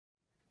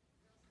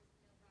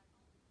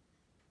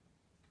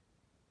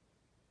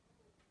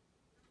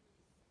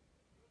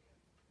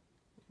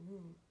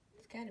Ooh,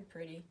 it's kind of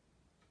pretty.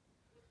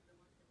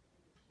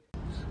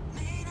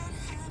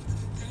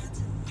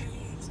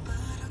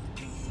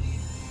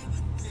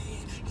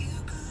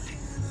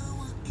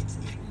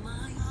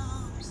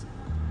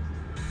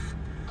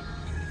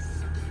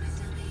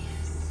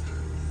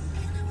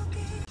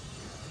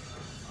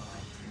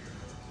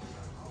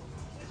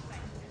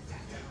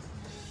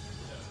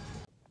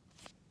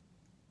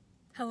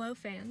 Hello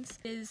fans.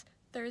 It is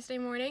Thursday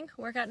morning.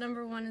 Workout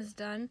number 1 is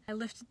done. I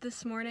lifted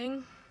this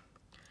morning.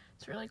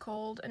 It's really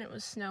cold and it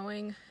was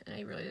snowing and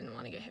I really didn't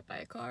want to get hit by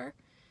a car.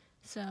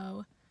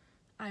 So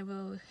I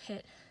will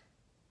hit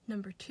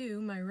number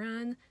 2, my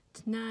run,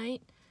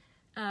 tonight.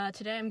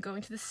 Today I'm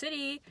going to the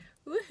city.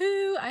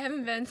 Woohoo! I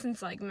haven't been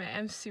since like May.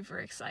 I'm super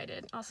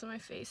excited. Also my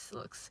face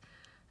looks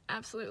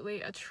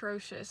absolutely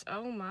atrocious.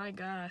 Oh my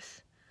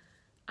gosh.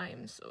 I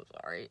am so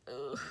sorry.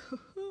 Ugh.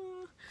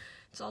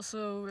 It's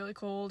also really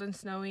cold and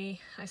snowy.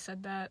 I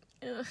said that.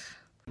 Ugh.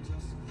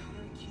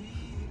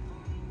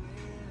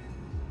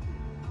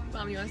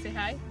 Mom, you want to say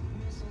hi?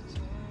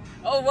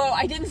 Oh, whoa,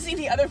 I didn't see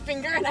the other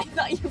finger and I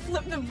thought you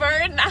flipped the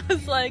bird and I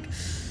was like,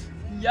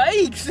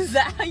 yikes, is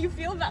that how you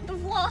feel about the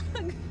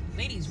vlog?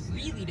 Ladies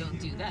really don't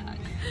do that.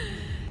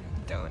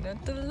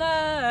 Donut the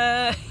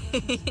light.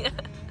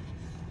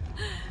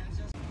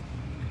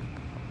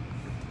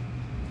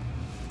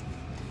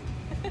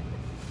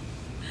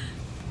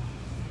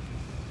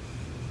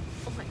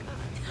 Oh my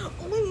god.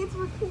 Oh wait, it's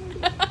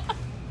recording.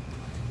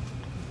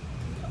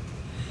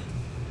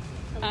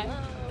 Hello. Hi.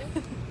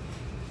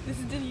 This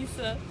is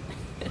Danica.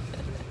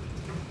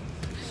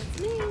 That's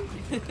me.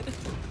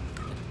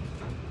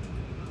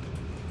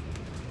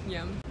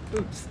 Yum.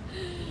 Oops.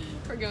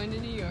 We're going to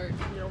New York.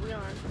 Here we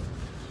are.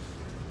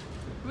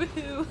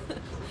 Woohoo!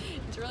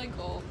 It's really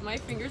cold. My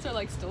fingers are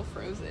like still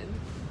frozen.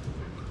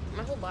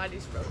 My whole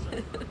body's frozen.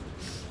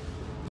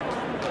 We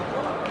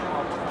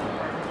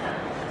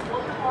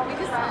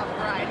just saw a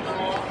bride.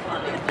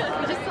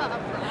 We just saw a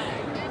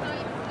bride.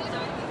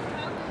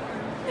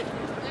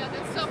 Yeah,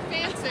 that's so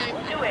fancy.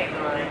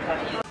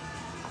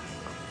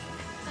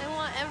 I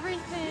want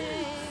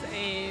everything.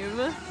 Same.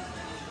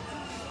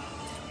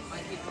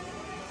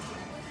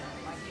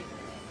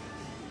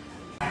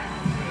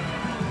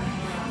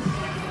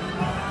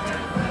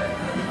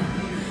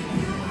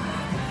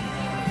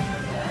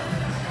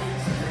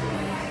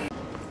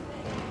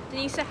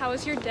 Denisa, how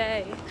was your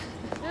day?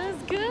 It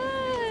was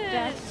good.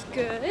 That's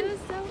good. It was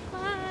so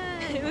fun.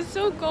 It was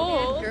so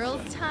cold. We had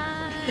girls'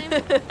 time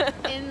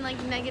in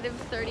like negative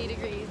 30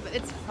 degrees, but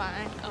it's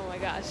fine. Oh my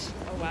gosh.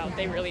 Oh wow,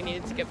 they really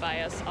needed to get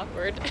by us.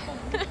 Awkward.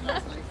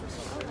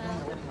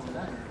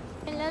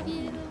 I love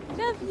you.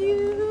 Love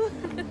you.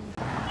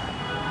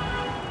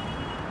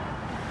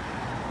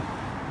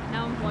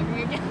 Now I'm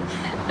vlogging again.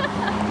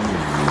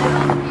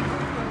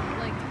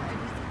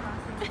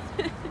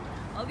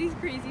 All these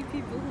crazy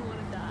people who want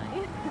to die.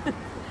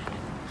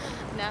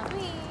 Not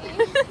me.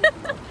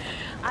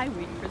 I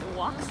wait for the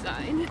walk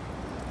sign.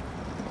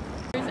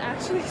 There's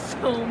actually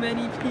so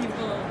many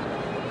people.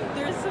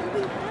 There's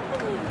something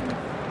happening.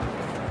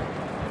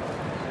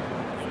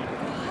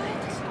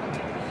 What?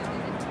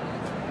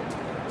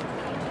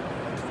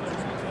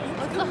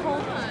 What's the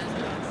hold on?